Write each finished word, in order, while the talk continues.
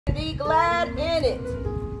Be glad in it.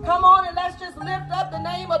 Come on and let's just lift up the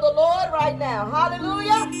name of the Lord right now.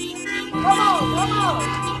 Hallelujah. Come on, come on.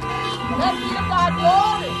 Let's give God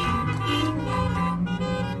glory.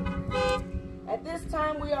 At this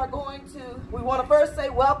time we want to first say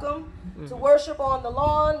welcome to worship on the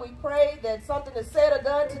lawn. We pray that something is said or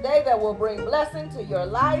done today that will bring blessing to your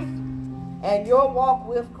life and your walk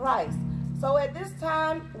with Christ. So at this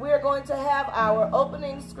time we're going to have our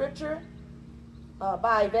opening scripture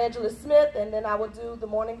by Evangelist Smith, and then I will do the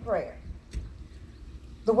morning prayer.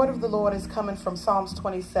 The word of the Lord is coming from Psalms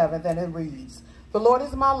 27, and it reads, "The Lord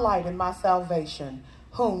is my light and my salvation.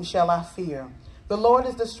 Whom shall I fear? The Lord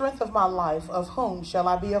is the strength of my life. Of whom shall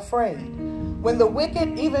I be afraid? When the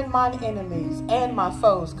wicked, even mine enemies and my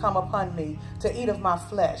foes, come upon me to eat of my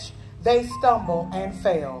flesh, they stumble and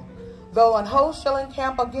fail. Though an host shall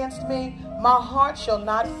encamp against me, my heart shall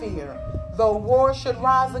not fear. Though war should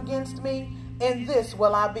rise against me, in this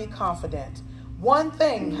will I be confident. One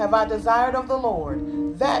thing have I desired of the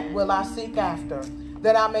Lord, that will I seek after,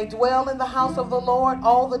 that I may dwell in the house of the Lord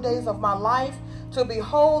all the days of my life, to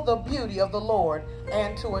behold the beauty of the Lord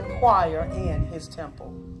and to inquire in his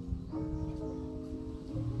temple."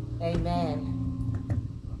 Amen.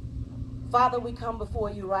 Father, we come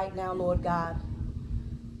before you right now, Lord God,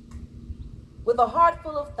 with a heart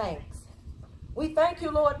full of thanks. We thank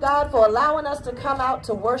you, Lord God, for allowing us to come out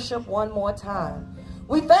to worship one more time.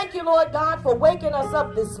 We thank you, Lord God, for waking us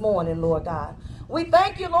up this morning, Lord God. We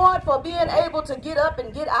thank you, Lord, for being able to get up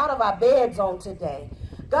and get out of our beds on today.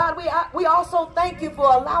 God, we also thank you for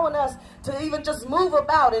allowing us to even just move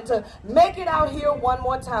about and to make it out here one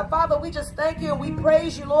more time. Father, we just thank you and we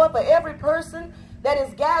praise you, Lord, for every person that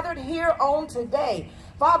is gathered here on today.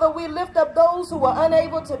 Father, we lift up those who are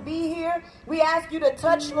unable to be here. We ask you to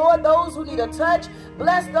touch, Lord, those who need a touch.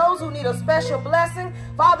 Bless those who need a special blessing.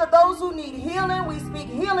 Father, those who need healing, we speak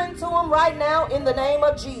healing to them right now in the name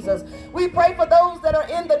of Jesus. We pray for those that are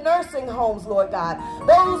in the nursing homes, Lord God.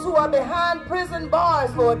 Those who are behind prison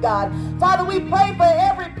bars, Lord God. Father, we pray for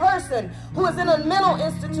every person who is in a mental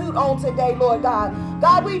institute on today, Lord God.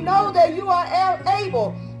 God, we know that you are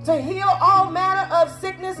able to heal all manner of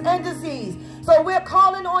sickness and disease. So we're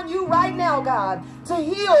calling on you right now, God, to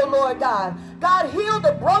heal, Lord God. God, heal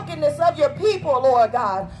the brokenness of your people, Lord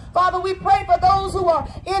God. Father, we pray for those who are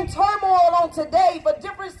in turmoil on today for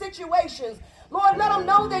different situations. Lord, let them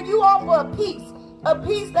know that you offer a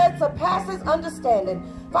peace that surpasses understanding.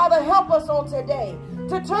 Father, help us on today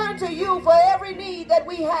to turn to you for every need that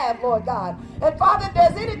we have, Lord God. And Father, if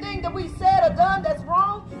there's anything that we said or done that's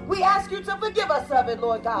wrong, we ask you to forgive us of it,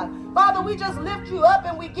 Lord God. Father, we just lift you up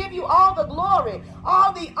and we give you all the glory,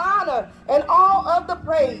 all the honor, and all of the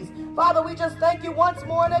praise. Father, we just thank you once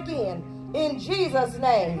more and again. In Jesus'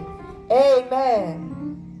 name, amen.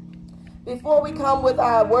 Before we come with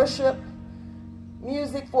our worship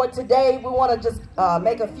music for today, we want to just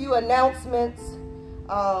make a few announcements.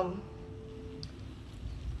 I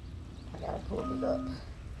gotta pull it up.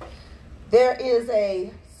 There is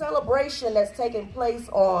a celebration that's taking place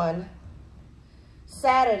on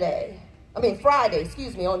Friday, on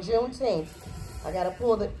Juneteenth. I gotta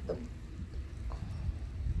pull the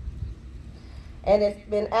and it's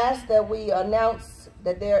been asked that we announce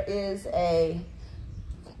that there is a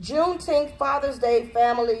Juneteenth Father's Day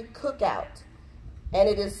family cookout. And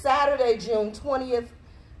it is Saturday, June 20th,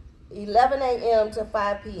 11 a.m. to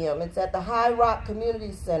 5 p.m. It's at the High Rock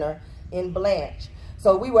Community Center in Blanche.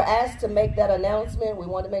 So we were asked to make that announcement. We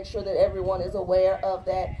want to make sure that everyone is aware of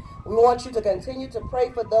that. We want you to continue to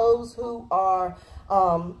pray for those who are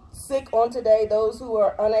sick on today, those who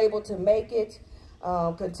are unable to make it.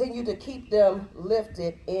 Continue to keep them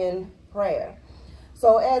lifted in prayer.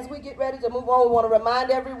 So as we get ready to move on, we want to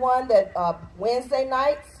remind everyone that Wednesday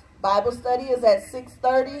nights, Bible study is at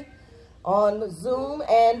 6:30 on Zoom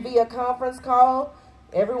and via conference call.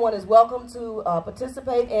 Everyone is welcome to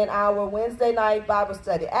participate in our Wednesday night Bible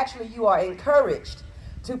study. Actually, you are encouraged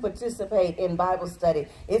to participate in Bible study.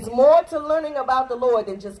 It's more to learning about the Lord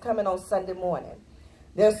than just coming on Sunday morning.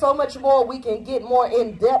 There's so much more we can get more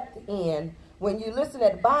in depth in. When you listen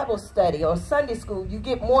at Bible study or Sunday school, you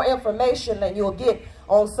get more information than you'll get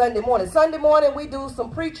on Sunday morning. Sunday morning, we do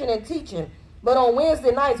some preaching and teaching. But on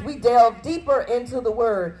Wednesday nights, we delve deeper into the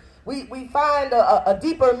Word. We find a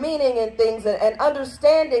deeper meaning in things and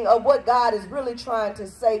understanding of what God is really trying to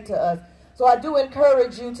say to us. So I do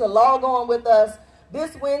encourage you to log on with us.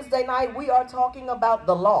 This Wednesday night, we are talking about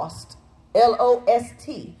the lost,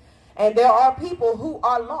 L-O-S-T. And there are people who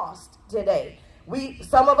are lost today.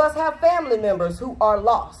 Some of us have family members who are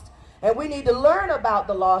lost. And we need to learn about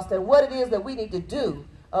the lost and what it is that we need to do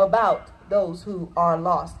about those who are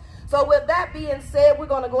lost. So with that being said, we're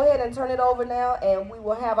going to go ahead and turn it over now, and we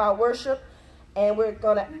will have our worship, and we'll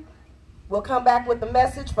come back with the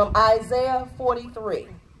message from Isaiah 43.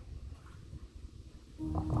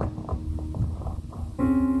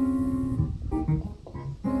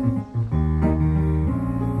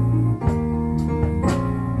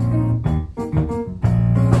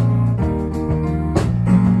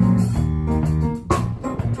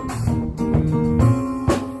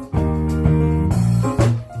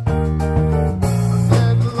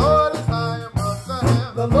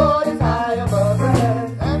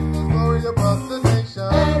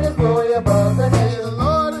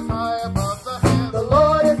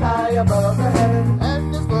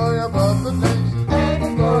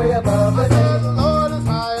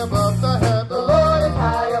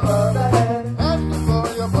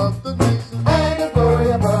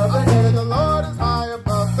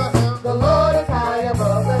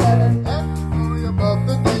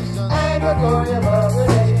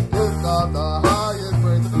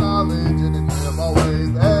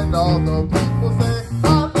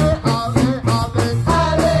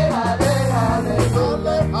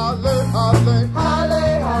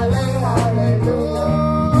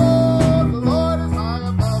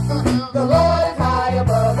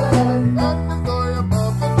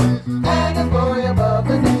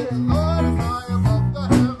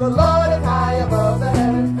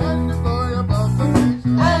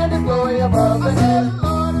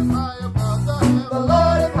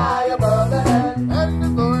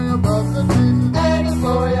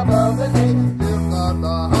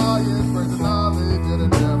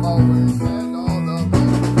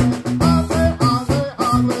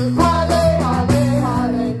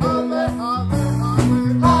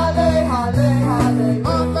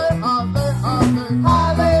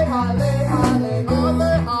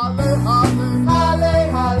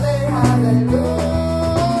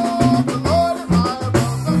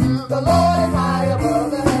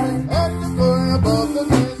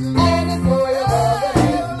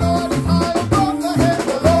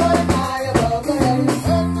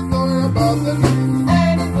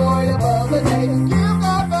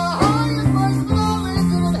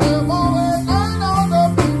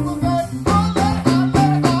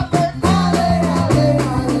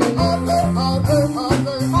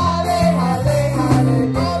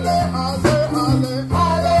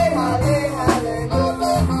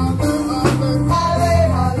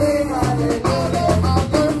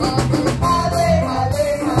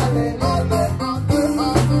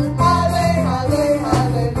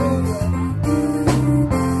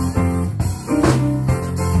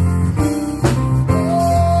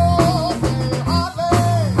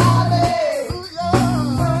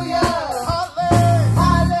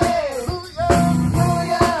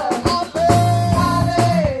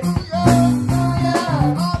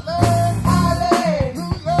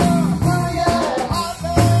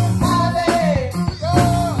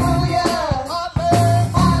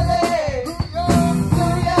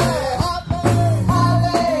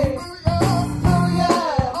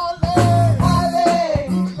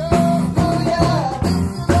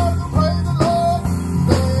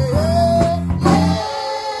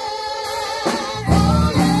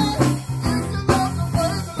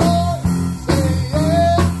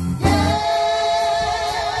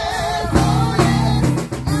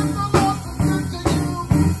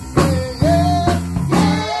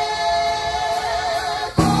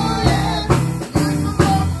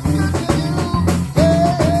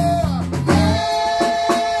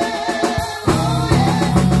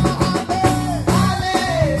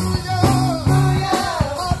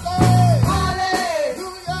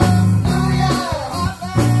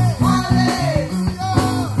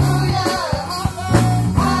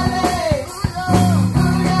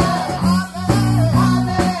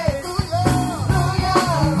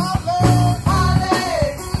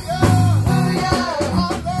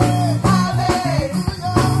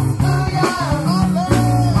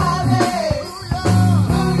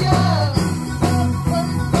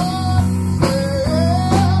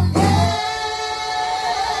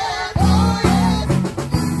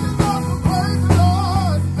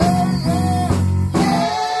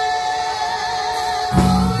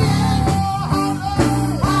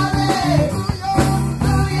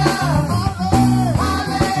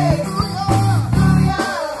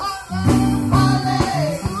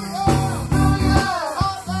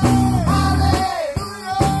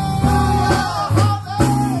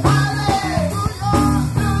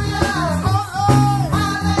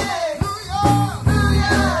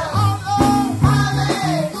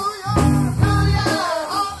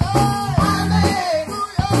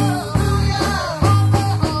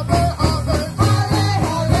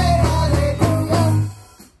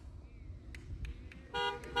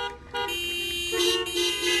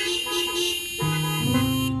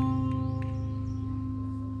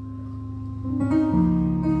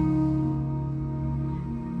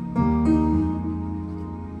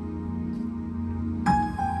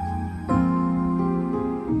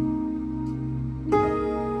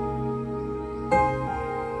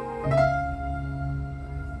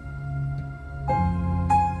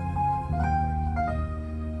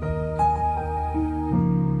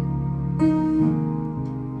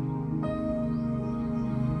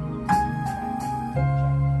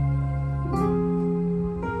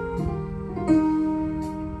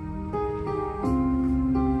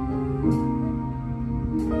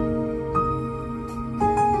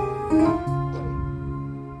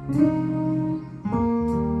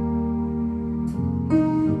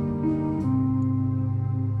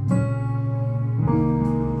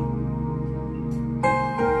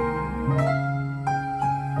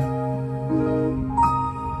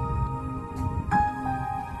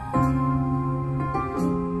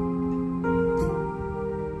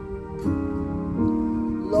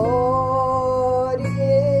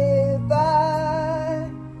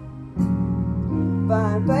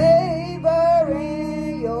 find favor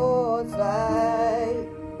in your sight.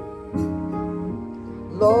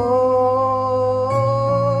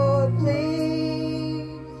 Lord,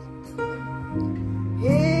 please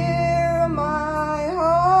hear my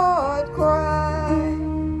heart cry.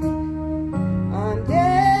 I'm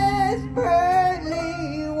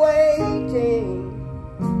desperately waiting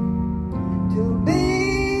to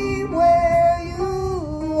be where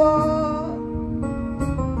you are.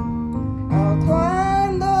 I'll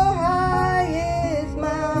climb the highest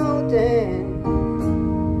mountain,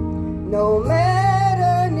 no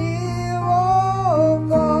matter near or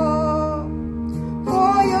far,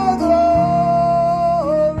 for your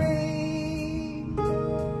glory.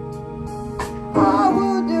 I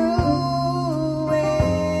will do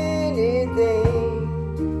anything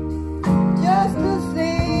just to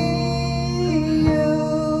see you,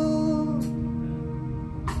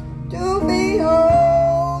 to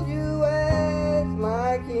behold you as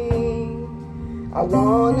my King. I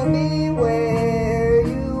want to be where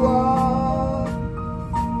you are.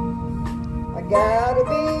 I gotta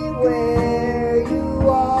be where you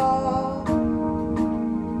are.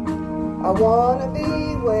 I want to be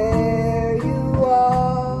where you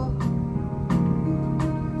are.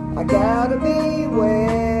 I gotta be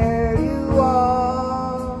where you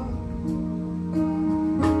are.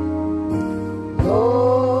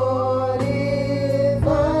 Lord, if I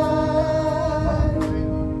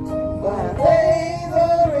find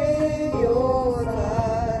favor in your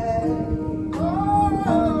sight,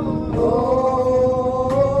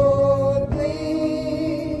 Lord,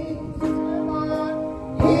 please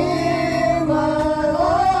hear my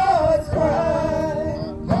heart's cry.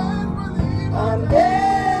 I'm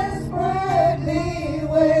desperately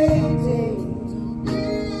waiting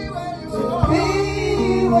to be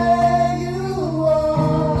where you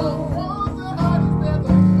are.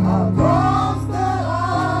 I'll cross the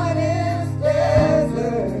hottest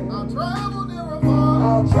desert. I'll travel near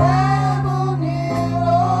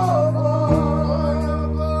or far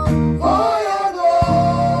for your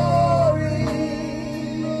glory.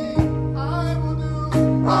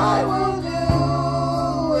 I will do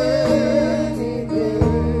anything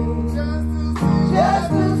just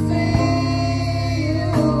to see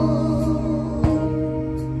you,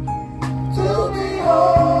 to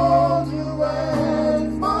behold you as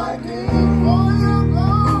my King. For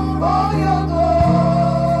your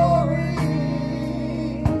glory,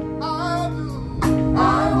 I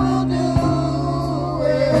will do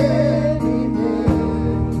anything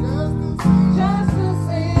just to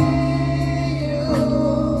see you,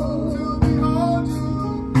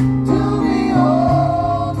 to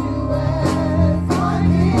behold you as my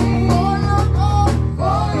King.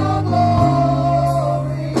 For your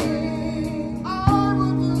glory, I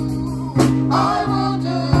will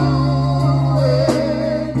do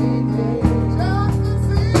anything just to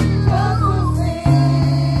see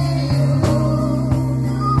you,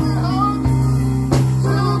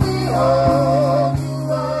 to behold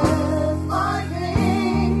you as my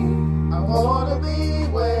King. I want to be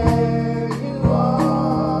where you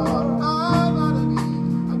are. I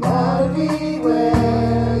gotta be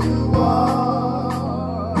where you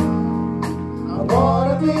are. I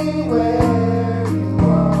wanna be where you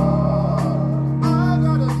are.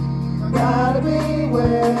 I gotta be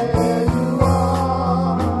where you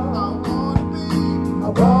are. I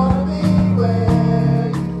wanna be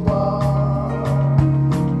where you are.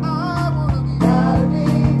 Gotta be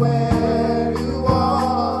where you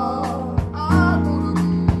are. I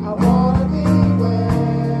wanna be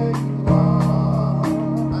where you are.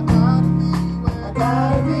 I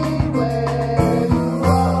gotta be where you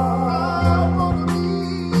are.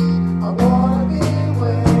 I wanna be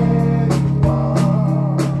where you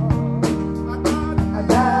are. I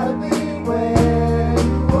gotta be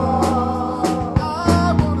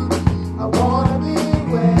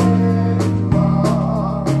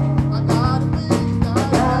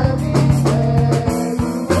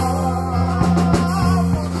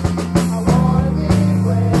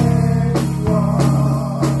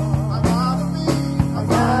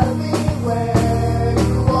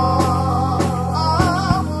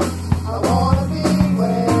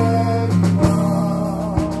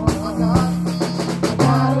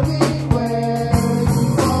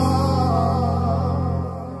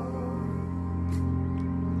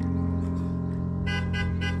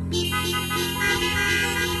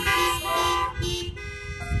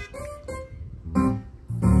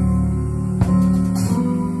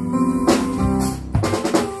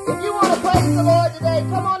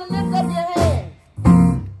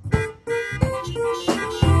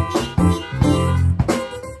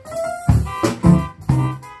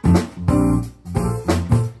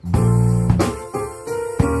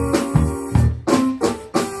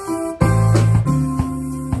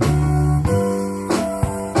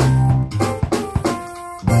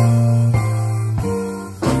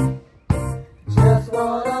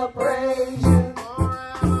wanna praise you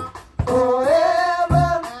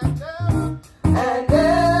forever and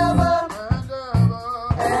ever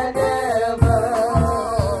and ever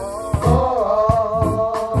for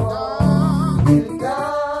all you've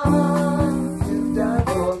done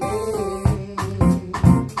for me.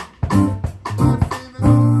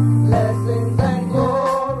 Blessings and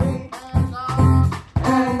glory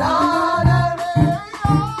and honor,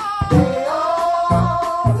 they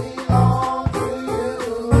all belong to you.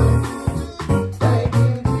 Thank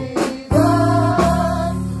you,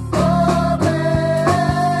 Jesus, for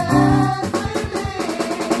blessing me.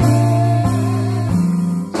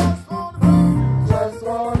 Just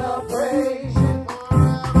wanna praise you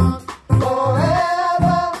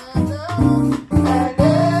forever and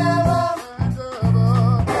ever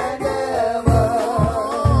and ever.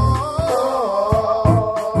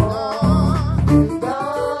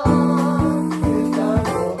 You've done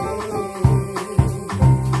for me.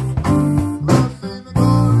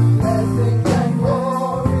 Blessings and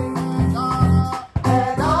glory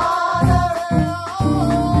and honor,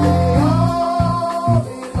 they all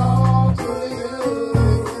belong to you.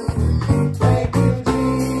 Thank you,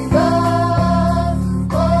 Jesus,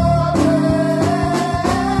 for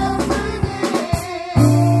blessing me.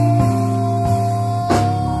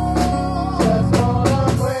 Just wanna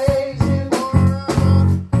praise you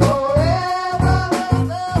forever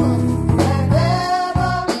and ever and ever.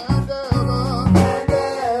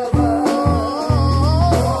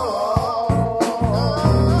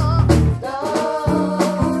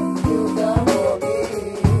 You've done for me.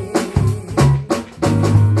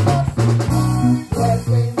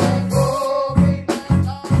 Blessings and glory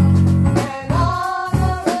and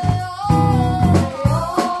honor, they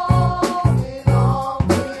all belong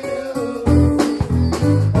to you.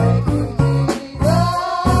 Thank you, Jesus,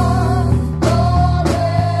 for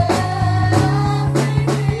blessing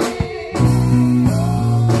me.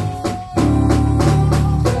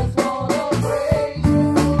 Just wanna praise you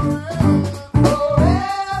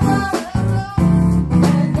forever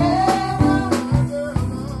and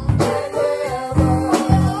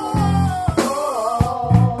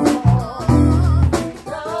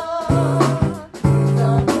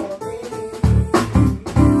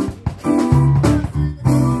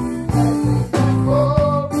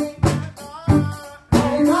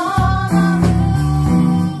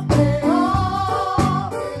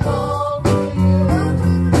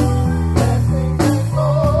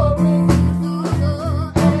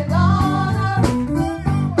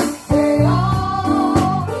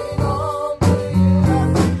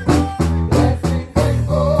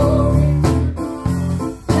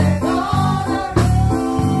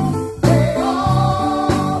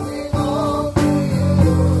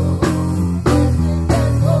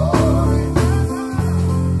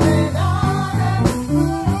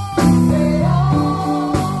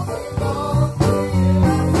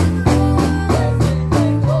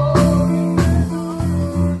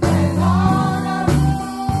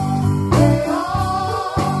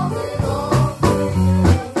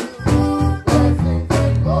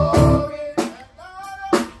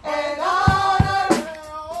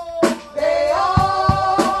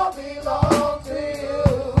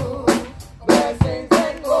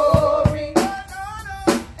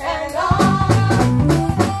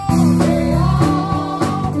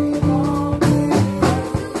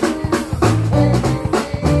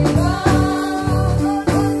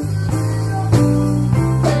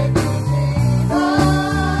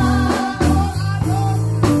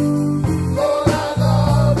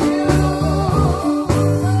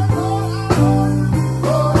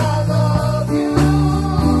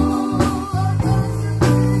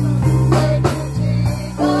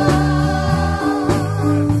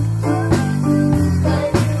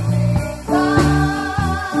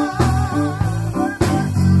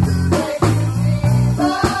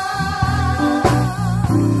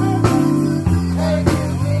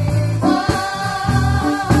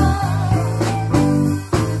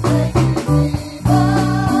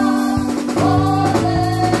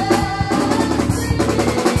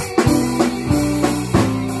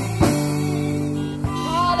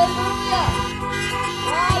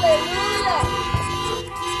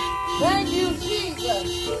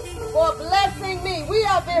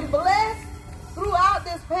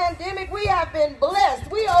pandemic, we have been blessed.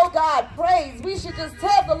 We owe God praise. We should just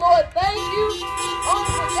tell the Lord thank you on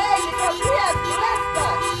today because He has blessed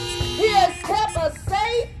us. He has kept us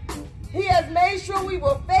safe. He has made sure we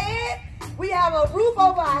were fed. We have a roof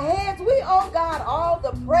over our heads. We owe God all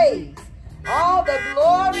the praise, all the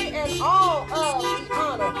glory, and all of the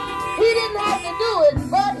honor. He didn't have to do it,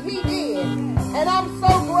 but He did. And I'm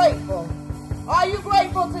so grateful. Are you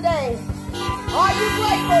grateful today? Are you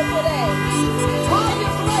grateful today? Are you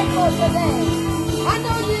grateful today? I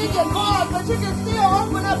know you're in your car, but you can still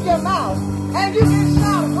open up your mouth and you can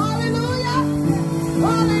shout, hallelujah,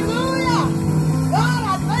 hallelujah. God,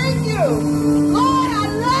 I thank you. Lord, I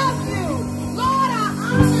love you. Lord, I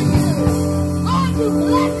honor you. Lord, you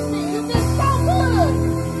bless me. You've been so good.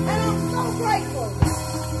 And I'm so grateful.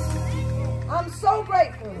 I'm so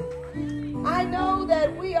grateful. I know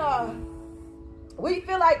that we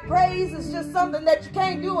feel like praise is just something that you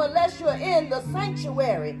can't do unless you're in the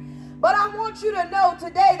sanctuary. But I want you to know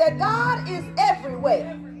today that God is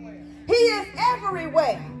everywhere. He is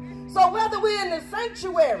everywhere. So whether we're in the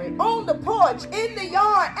sanctuary, on the porch, in the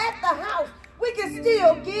yard, at the house, we can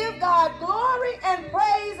still give God glory and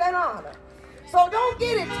praise and honor. So don't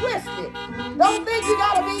get it twisted. Don't think you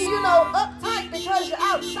got to be, uptight because you're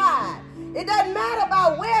outside. It doesn't matter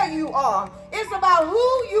about where you are. It's about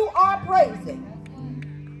who you are praising.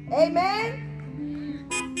 Amen.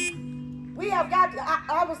 We have got,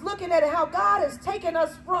 I was looking at how God has taken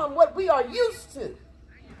us from what we are used to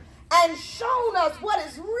and shown us what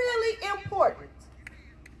is really important.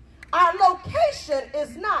 Our location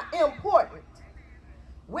is not important.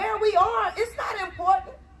 Where we are, it's not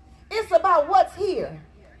important. It's about what's here.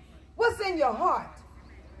 What's in your heart?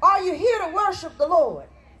 Are you here to worship the Lord?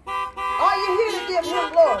 Are you here to give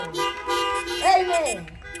him glory?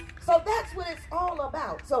 Amen. So that's what it's all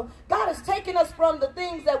about. So God has taken us from the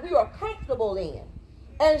things that we are comfortable in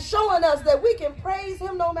and showing us that we can praise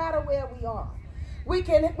him no matter where we are. We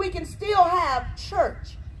can still have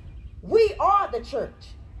church. We are the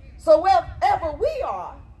church. So wherever we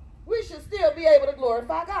are, we should still be able to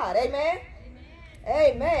glorify God. Amen?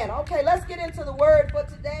 Amen. Okay, let's get into the word for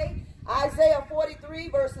today. Isaiah 43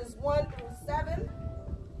 verses 1 through 7.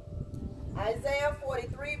 Isaiah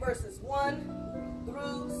 43 verses 1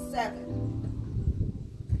 through 7.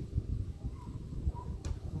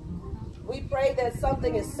 We pray that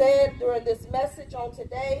something is said during this message on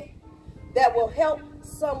today that will help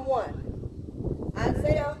someone.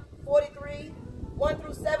 Isaiah 43, 1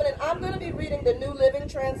 through 7, and I'm going to be reading the New Living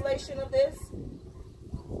Translation of this.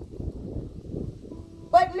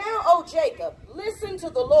 But now, O Jacob, listen to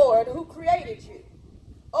the Lord who created you.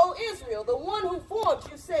 O Israel, the one who formed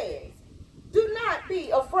you says, do not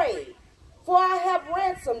be afraid, for I have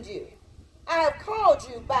ransomed you. I have called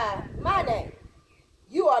you by my name.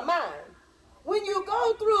 You are mine. When you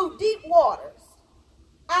go through deep waters,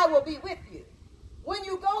 I will be with you. When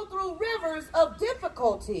you go through rivers of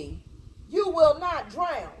difficulty, you will not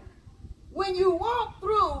drown. When you walk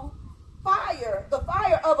through fire, the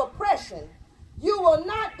fire of oppression, you will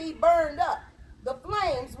not be burned up. The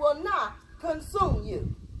flames will not consume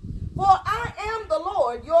you. For I am the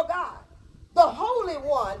Lord your God, the Holy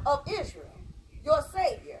One of Israel, your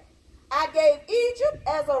Savior. I gave Egypt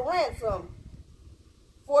as a ransom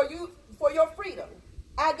for your freedom.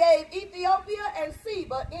 I gave Ethiopia and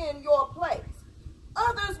Seba in your place.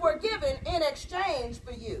 Others were given in exchange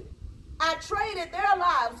for you. I traded their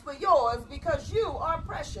lives for yours because you are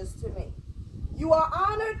precious to me. You are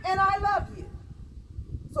honored and I love you.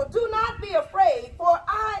 So do not be afraid, for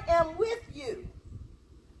I am with you.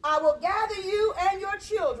 I will gather you and your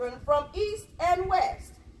children from east and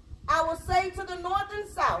west. I will say to the north and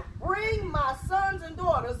south, bring my sons and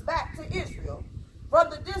daughters back to Israel from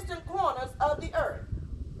the distant corners of the earth.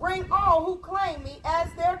 Bring all who claim me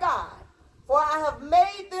as their God, for I have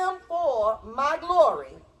made them for my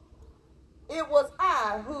glory. It was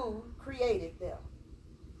I who created them.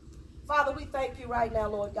 Father, we thank you right now,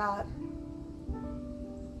 Lord God,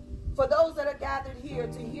 for those that are gathered here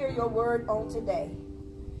to hear your word on today.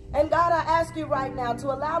 And God, I ask you right now to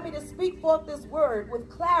allow me to speak forth this word with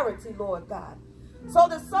clarity, Lord God, so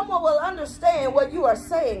that someone will understand what you are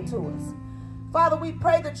saying to us. Father, we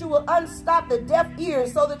pray that you will unstop the deaf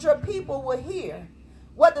ears so that your people will hear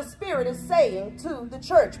what the Spirit is saying to the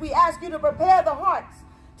church. We ask you to prepare the hearts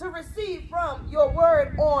to receive from your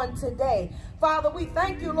word on today. Father, we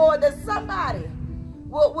thank you, Lord, that somebody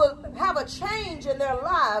will have a change in their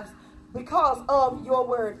lives because of your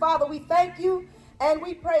word. Father, we thank you and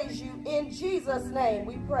we praise you. In Jesus' name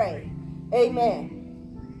we pray. Amen.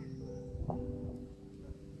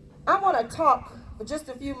 I want to talk for just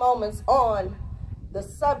a few moments on the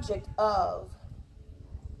subject of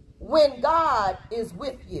when God is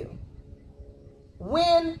with you.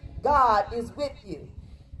 When God is with you.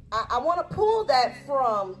 I want to pull that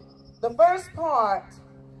from the first part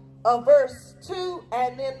of verse 2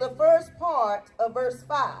 and then the first part of verse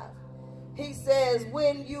 5. He says,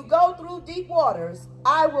 when you go through deep waters,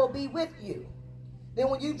 I will be with you. Then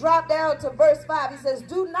when you drop down to verse 5, he says,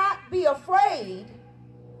 do not be afraid,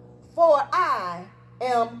 for for I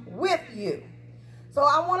am with you. So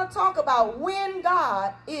I want to talk about when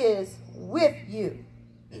God is with you.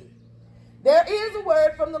 There is a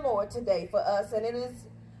word from the Lord today for us, and it is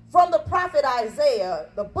from the prophet Isaiah.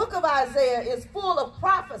 The book of Isaiah is full of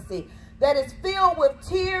prophecy that is filled with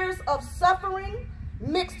tears of suffering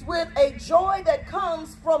mixed with a joy that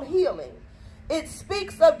comes from healing. It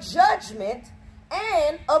speaks of judgment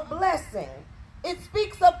and of blessing. It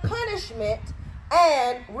speaks of punishment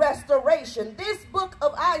and restoration. This book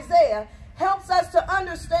of Isaiah helps us to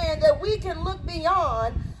understand that we can look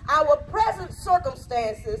beyond our present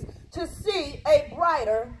circumstances to see a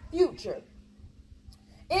brighter future.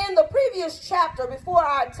 In the previous chapter before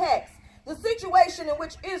our text, the situation in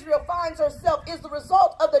which Israel finds herself is the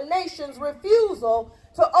result of the nation's refusal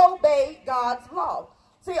to obey God's law.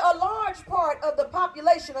 See, a large part of the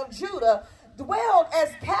population of Judah dwelled as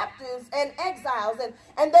captives and exiles,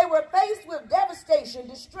 and they were faced with devastation,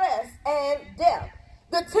 distress, and death.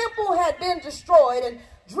 The temple had been destroyed, and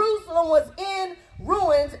Jerusalem was in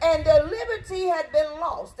ruins, and their liberty had been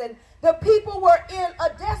lost, and the people were in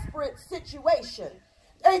a desperate situation.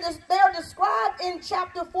 They're described in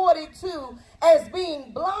chapter 42 as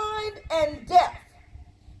being blind and deaf,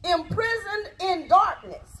 imprisoned in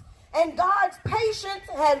darkness, and God's patience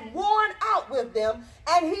had worn out with them,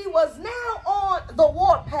 and he was now on the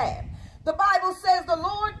warpath. The Bible says the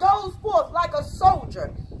Lord goes forth like a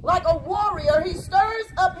soldier, like a warrior. He stirs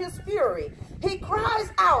up his fury. He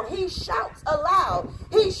cries out. He shouts aloud.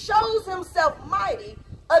 He shows himself mighty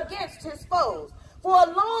against his foes. For a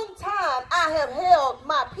long time I have held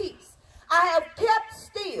my peace. I have kept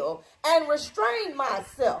still and restrained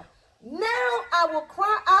myself. Now I will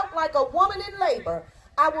cry out like a woman in labor.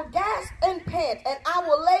 I will gasp and pant, and I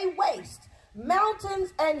will lay waste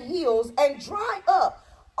mountains and hills and dry up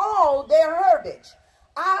all their herbage.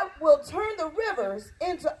 I will turn the rivers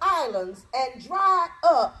into islands and dry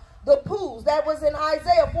up the pools. That was in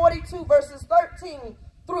Isaiah 42 verses 13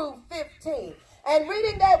 through 15. And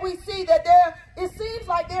reading that, we see that it seems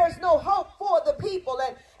like there is no hope for the people,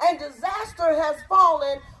 and disaster has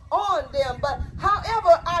fallen on them. But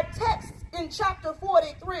however, our text in chapter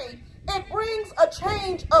 43, it brings a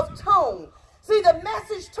change of tone. See, the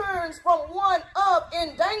message turns from one of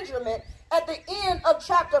endangerment at the end of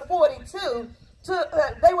chapter 42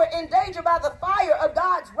 to they were endangered by the fire of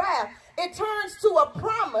God's wrath. It turns to a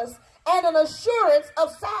promise and an assurance of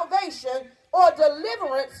salvation or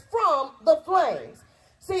deliverance from the flames.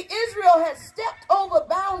 See, Israel had stepped over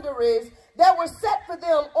boundaries that were set for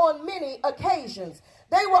them on many occasions.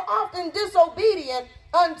 They were often disobedient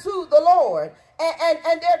unto the Lord,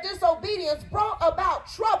 and their disobedience brought about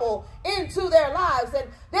trouble into their lives, and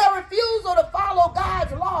their refusal to follow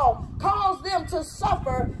God's law caused them to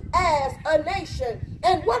suffer as a nation.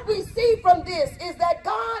 And what we see from this is that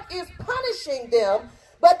God is punishing them,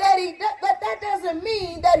 but that doesn't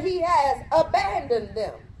mean that he has abandoned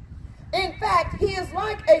them. In fact, he is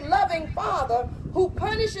like a loving father who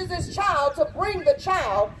punishes his child to bring the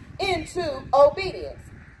child into obedience.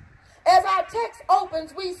 As our text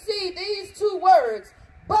opens, we see these two words,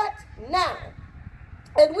 but now.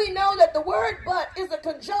 And we know that the word but is a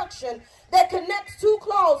conjunction that connects two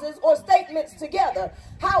clauses or statements together.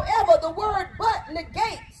 However, the word but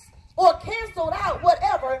negates or canceled out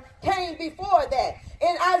whatever came before that.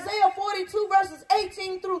 In Isaiah 42 verses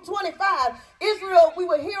 18 through 25, we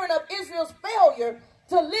were hearing of Israel's failure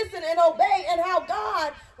to listen and obey, and how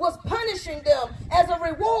God was punishing them. As a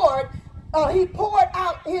reward, he poured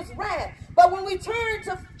out his wrath. But when we turn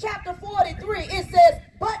to chapter 43, it says,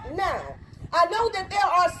 but now. I know that there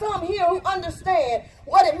are some here who understand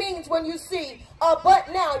what it means when you see a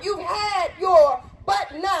but now. You've had your but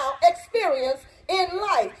now experience in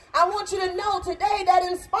life. I want you to know today that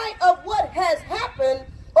in spite of what has happened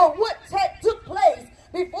or what took place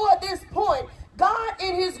before this point, God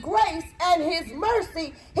in his grace and his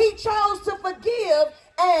mercy, he chose to forgive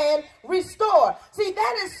and restore. See,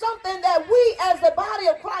 that is something that we as the body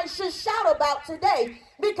of Christ should shout about today,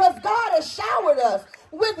 because God has showered us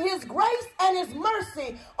with his grace and his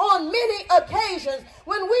mercy on many occasions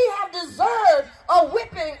when we have deserved a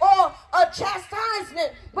whipping or a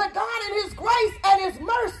chastisement. But God in his grace and his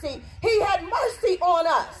mercy, he had mercy on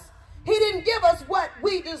us. He didn't give us what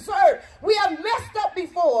we deserve. We have messed up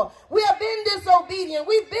before. We have been disobedient.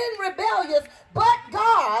 We've been rebellious. But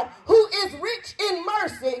God, who is rich in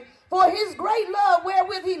mercy, for his great love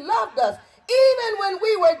wherewith he loved us, even when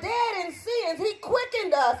we were dead in sins, he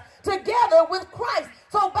quickened us together with Christ.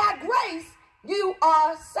 So by grace, you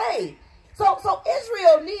are saved. So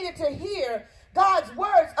Israel needed to hear God's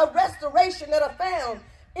words of restoration that are found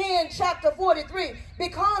in chapter 43,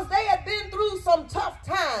 because they had been through some tough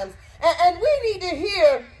times. And we need to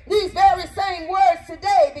hear these very same words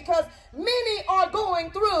today, because many are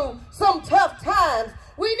going through some tough times.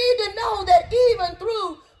 We need to know that even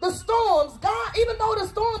through the storms, God, even though the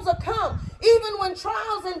storms are come, even when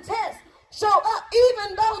trials and tests show up,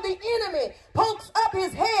 even though the enemy pokes up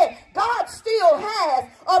his head, God still has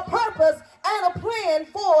a purpose and a plan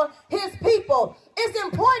for his people. It's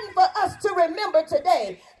important for us to remember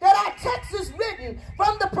today that our text is written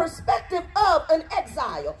from the perspective of an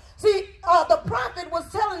exile. See, the prophet was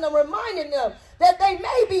telling them, reminding them that they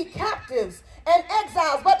may be captives and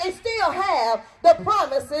exiles, but they still have the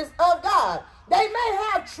promises of God. They may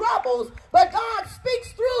have troubles, but God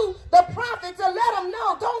speaks through the prophet to let them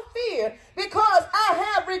know, don't fear, because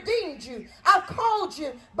I have redeemed you. I've called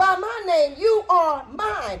you by my name. You are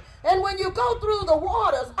mine. And when you go through the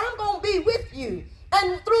waters, I'm going to be with you.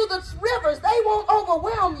 And through the rivers, they won't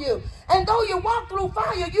overwhelm you. And though you walk through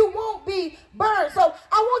fire, you won't be burned. So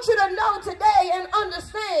I want you to know today and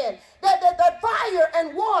understand that fire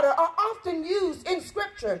and water are often used in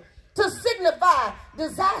Scripture to signify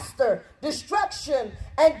disaster, destruction,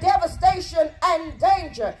 and devastation and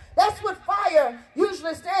danger. That's what fire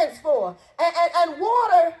usually stands for. And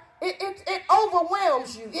water, it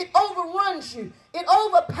overwhelms you. It overruns you. It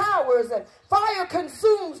overpowers. And fire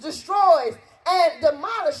consumes, destroys, and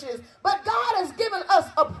demolishes. But God has given us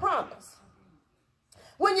a promise.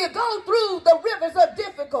 When you go through the rivers of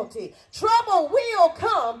difficulty, trouble will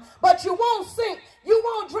come, but you won't sink, you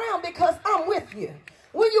won't drown, because I'm with you.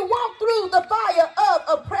 When you walk through the fire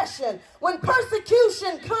of oppression, when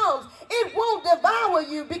persecution comes, it won't devour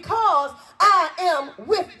you, because I am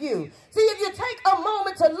with you. See, if you take a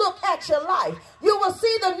moment to look at your life, you will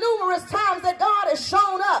see the numerous times that God has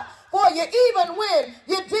shown up for you, even when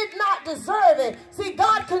you did not deserve it. See,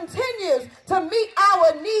 God continues to meet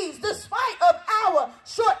our needs despite of our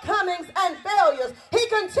shortcomings and failures. He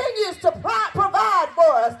continues to provide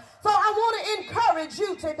for us. So I want to encourage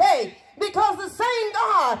you today, because the same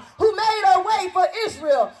God who made a way for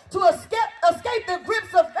Israel to escape the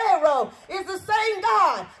grips of Pharaoh is the same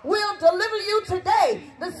God will deliver you today.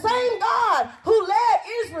 The same God who led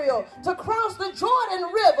Israel to cross the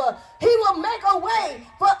Jordan River, he will make a way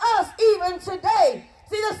for us even today.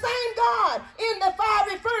 See, the same God in the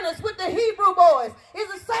fiery furnace with the Hebrew boys is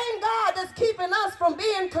the same God that's keeping us from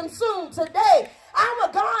being consumed today.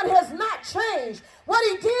 Our God has not changed. What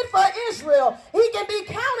he did for Israel, he can be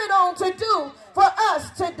counted on to do for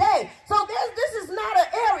us today. So this is not an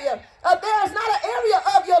area, there is not an area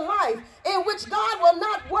of your life in which God will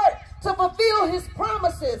not work to fulfill his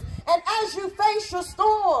promises. And as you face your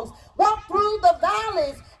storms, walk through the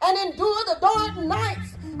valleys, and endure the dark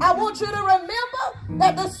nights, I want you to remember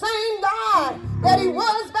that the same God that he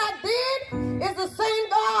was back then is the same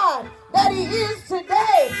God that he is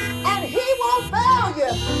today. And he won't fail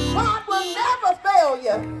you. God will never fail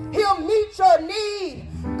you. He'll meet your need.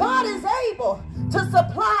 God is able to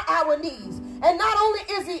supply our needs. And not only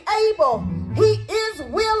is he able, he is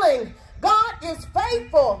willing. God is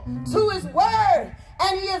faithful to his word,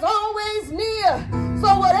 and he is always near.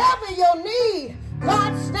 So whatever your need,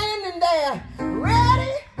 God's standing there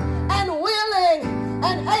ready and willing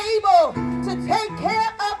and able to take care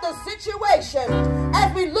of the situation.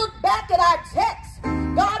 As we look back at our text,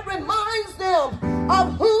 God reminds them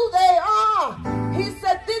of who they are. He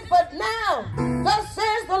said this, but now, thus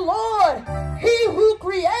says the Lord, he who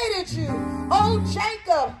created you, O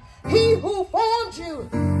Jacob, he who formed you,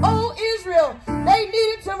 O Israel. They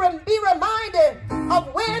needed to be reminded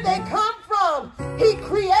of where they come from. He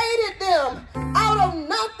created them out of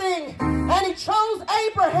nothing, and he chose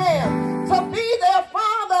Abraham to be their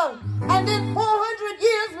father. And then 400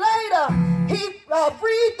 years later, he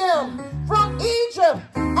freed them from Egypt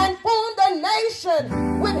and formed a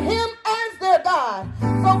nation with him as their God.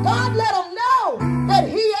 So God let them know that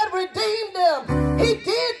he had redeemed them. He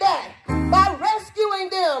did that by rescuing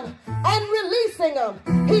them and releasing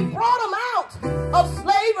them. He brought them out of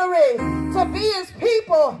slavery to be his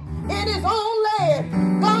people in his own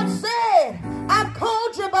land. God said, I've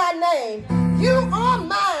called you by name. You are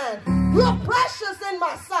mine. You're precious in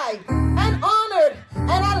my sight and honored,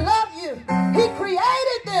 and I love you. He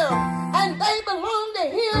created them, and they belong to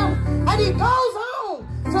him. And he goes on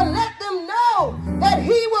to let them know that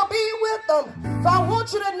he will be with them. So I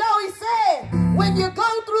want you to know, he said, when you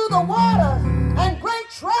go through the water and great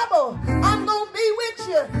trouble, I'm going to be with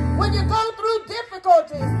you. When you go through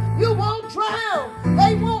difficulties, you won't drown.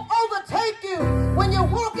 They won't overtake you. When you're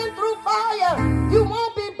walking through fire, you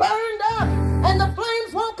won't be burned up, and the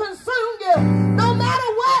flames won't consume you. No matter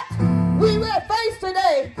what we will face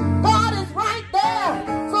today, God is right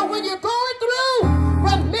there. So when you're going through,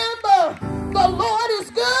 remember the Lord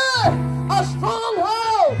is good.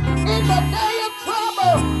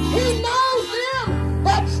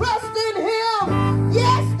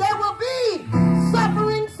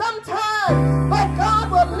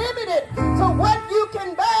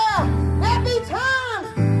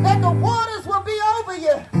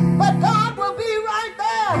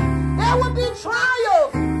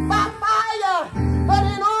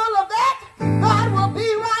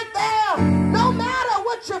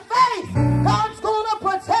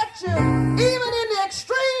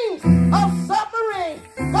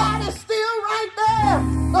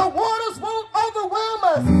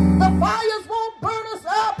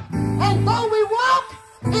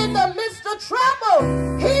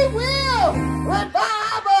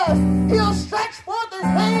 He'll stretch forth his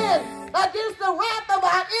hand against the wrath of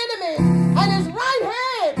our enemies, and his right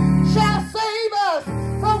hand shall save us.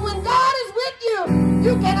 So when God is with you,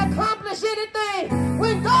 you can accomplish anything.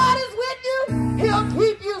 When God is with you, he'll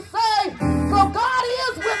keep you safe. So God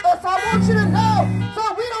is with us. I want you to know,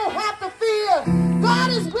 so we don't have to fear.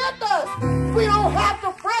 God is with us. We don't have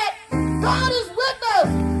to fret. God is with us.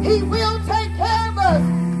 He will take care of us.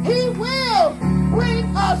 He will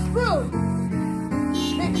bring us through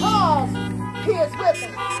because he is with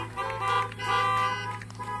us.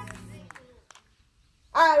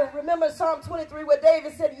 I remember Psalm 23 where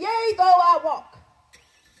David said, yea, though I walk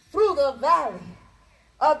through the valley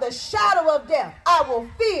of the shadow of death, I will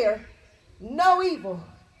fear no evil.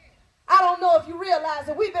 I don't know if you realize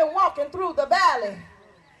that we've been walking through the valley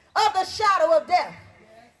of the shadow of death.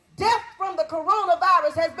 Death from the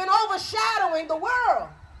coronavirus has been overshadowing the world.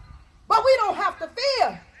 But we don't have to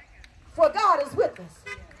fear, for God is with us.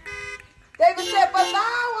 David said, for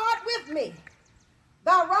thou art with me.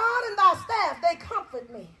 Thy rod and thy staff, they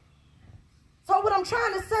comfort me. So what I'm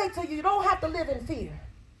trying to say to you, you don't have to live in fear.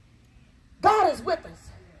 God is with us.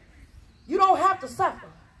 You don't have to suffer.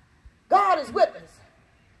 God is with us.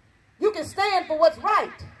 You can stand for what's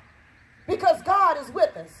right because God is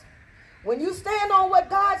with us. When you stand on what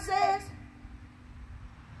God says,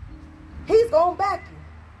 he's going to back you.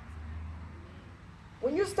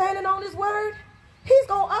 When you're standing on his word, he's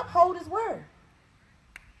going to uphold his word.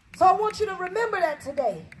 So I want you to remember that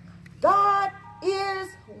today. God is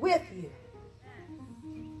with you.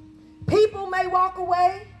 People may walk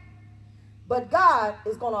away, but God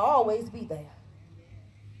is going to always be there.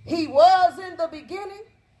 He was in the beginning,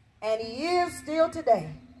 and he is still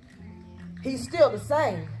today. He's still the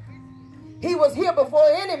same. He was here before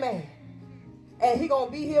any man, and he's going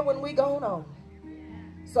to be here when we go on.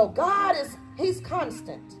 So God is, he's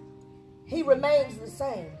constant. He remains the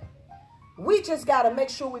same. We just got to make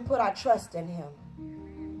sure we put our trust in him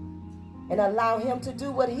and allow him to do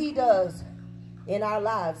what he does in our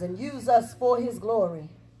lives and use us for his glory.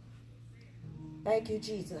 Thank you,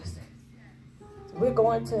 Jesus. We're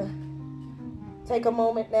going to take a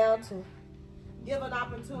moment now to give an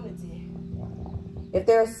opportunity. If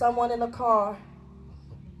there's someone in the car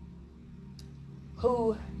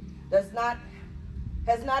who has not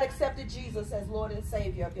accepted Jesus as Lord and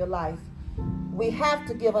Savior of your life, we have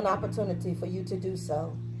to give an opportunity for you to do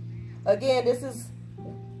so. Again,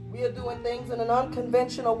 we are doing things in an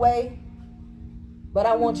unconventional way, but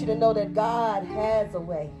I want you to know that God has a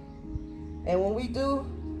way. And when we do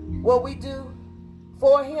what we do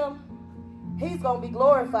for him, he's going to be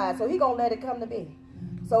glorified. So he's going to let it come to be.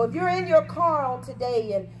 So if you're in your car on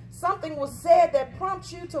today and something was said that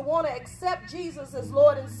prompts you to want to accept Jesus as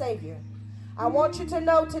Lord and Savior, I want you to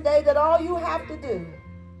know today that all you have to do,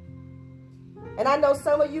 and I know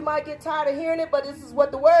some of you might get tired of hearing it, but this is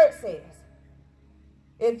what the word says.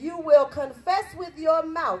 If you will confess with your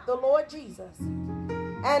mouth the Lord Jesus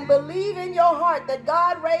and believe in your heart that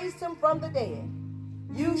God raised him from the dead,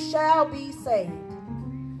 you shall be saved.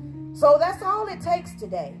 So that's all it takes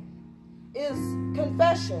today is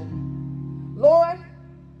confession. Lord,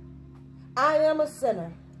 I am a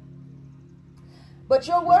sinner. But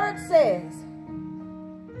your word says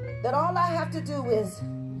that all I have to do is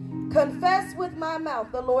confess with my mouth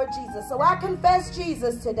the Lord Jesus. So I confess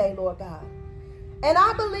Jesus today, Lord God. And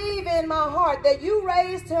I believe in my heart that you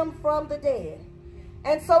raised him from the dead.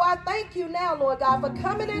 And so I thank you now, Lord God, for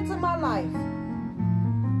coming into my life,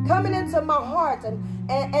 coming into my heart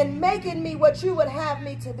and making me what you would have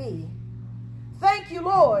me to be. Thank you,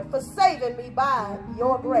 Lord, for saving me by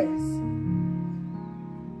your grace.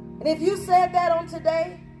 And if you said that on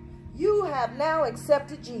today, you have now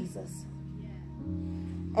accepted Jesus.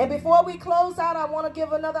 And before we close out, I want to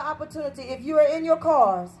give another opportunity. If you are in your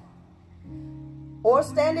cars or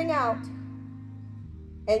standing out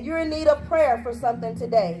and you're in need of prayer for something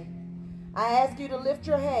today, I ask you to lift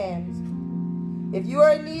your hands. If you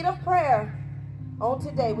are in need of prayer on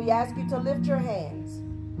today, we ask you to lift your hands.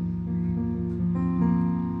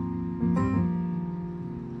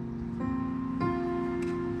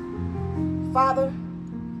 Father,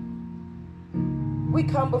 we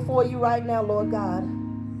come before you right now, Lord God.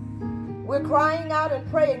 We're crying out and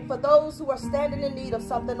praying for those who are standing in need of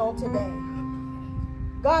something on today.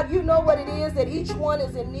 God, you know what it is that each one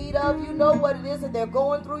is in need of. You know what it is that they're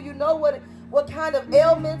going through. You know what kind of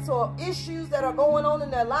ailments or issues that are going on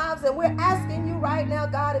in their lives. And we're asking you right now,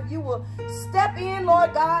 God, if you will step in,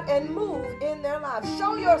 Lord God, and move in their lives.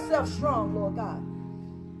 Show yourself strong, Lord God.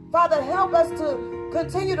 Father, help us to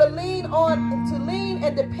continue to lean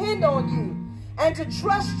and depend on you and to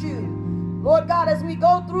trust you, Lord God, as we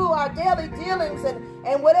go through our daily dealings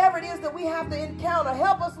and whatever it is that we have to encounter,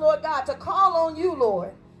 help us, Lord God, to call on you,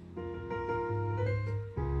 Lord.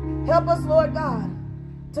 Help us, Lord God,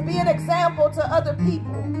 to be an example to other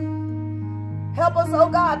people. Help us, oh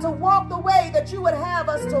God, to walk the way that you would have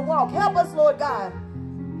us to walk. Help us, Lord God.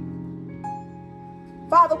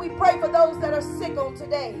 Father, we pray for those that are sick on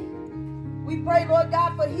today. We pray, Lord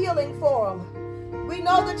God, for healing for them. We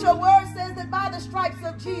know that your word says that by the stripes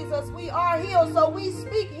of Jesus we are healed. So we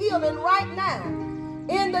speak healing right now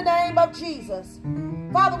in the name of Jesus.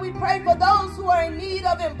 Father, we pray for those who are in need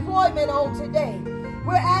of employment on today.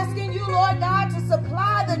 We're asking you, Lord God, to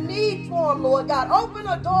supply the need for them, Lord God. Open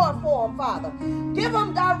a door for them, Father. Give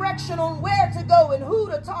them direction on where to go and who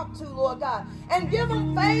to talk to, Lord God. And give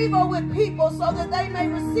them favor with people so that they may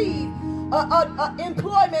receive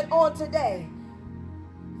employment on today.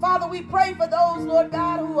 Father, we pray for those, Lord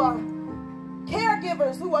God, who are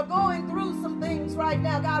caregivers, who are going through some things right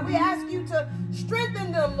now. God, we ask you to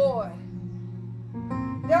strengthen them, Lord.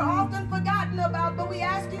 They're often forgotten about, but we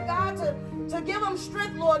ask you, God, to give them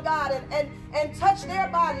strength, Lord God, and touch their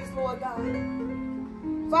bodies, Lord God.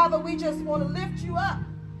 Father, we just want to lift you up,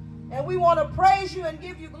 and we want to praise you and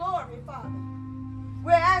give you glory, Father.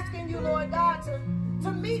 We're asking you, Lord God,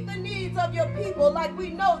 to meet the needs of your people like we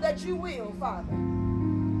know that you will, Father.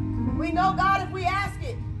 We know, God, if we ask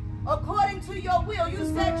it according to your will, you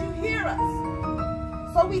said you hear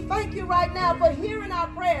us. So we thank you right now for hearing our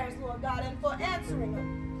prayers, Lord God, and for answering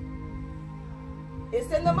them.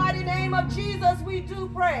 It's in the mighty name of Jesus we do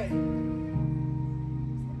pray.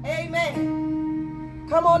 Amen.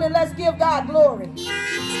 Come on and let's give God glory.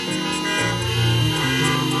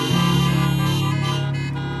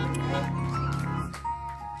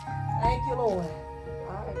 Thank you, Lord.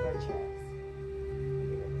 All right, Brother Charles.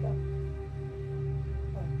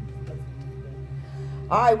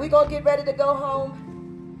 All right, we're going to get ready to go home.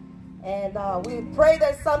 And we pray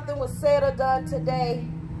that something was said or done today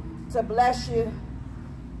to bless you.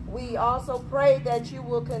 We also pray that you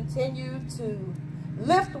will continue to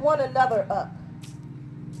lift one another up.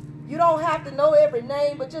 You don't have to know every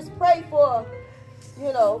name, but just pray for,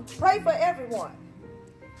 pray for everyone.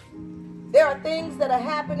 There are things that are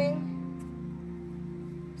happening.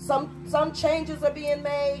 Some changes are being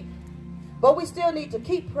made, but we still need to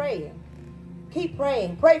keep praying. Keep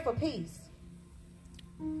praying. Pray for peace.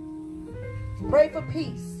 Pray for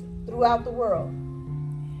peace throughout the world.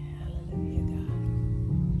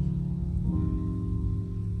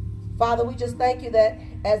 Father, we just thank you that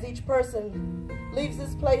as each person leaves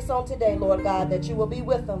this place on today, Lord God, that you will be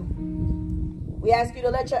with them. We ask you to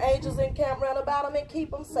let your angels encamp round about them and keep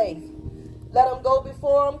them safe. Let them go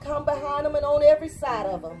before them, come behind them, and on every side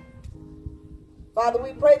of them. Father,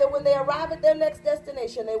 we pray that when they arrive at their next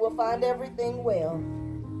destination, they will find everything well.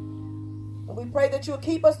 And we pray that you'll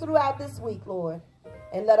keep us throughout this week, Lord,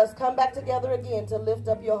 and let us come back together again to lift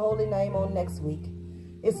up your holy name on next week.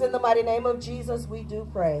 It's in the mighty name of Jesus we do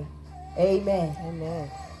pray. Amen.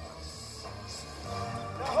 Amen.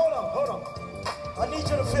 Now hold on. I need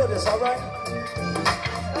you to feel this, all right?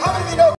 How many of you know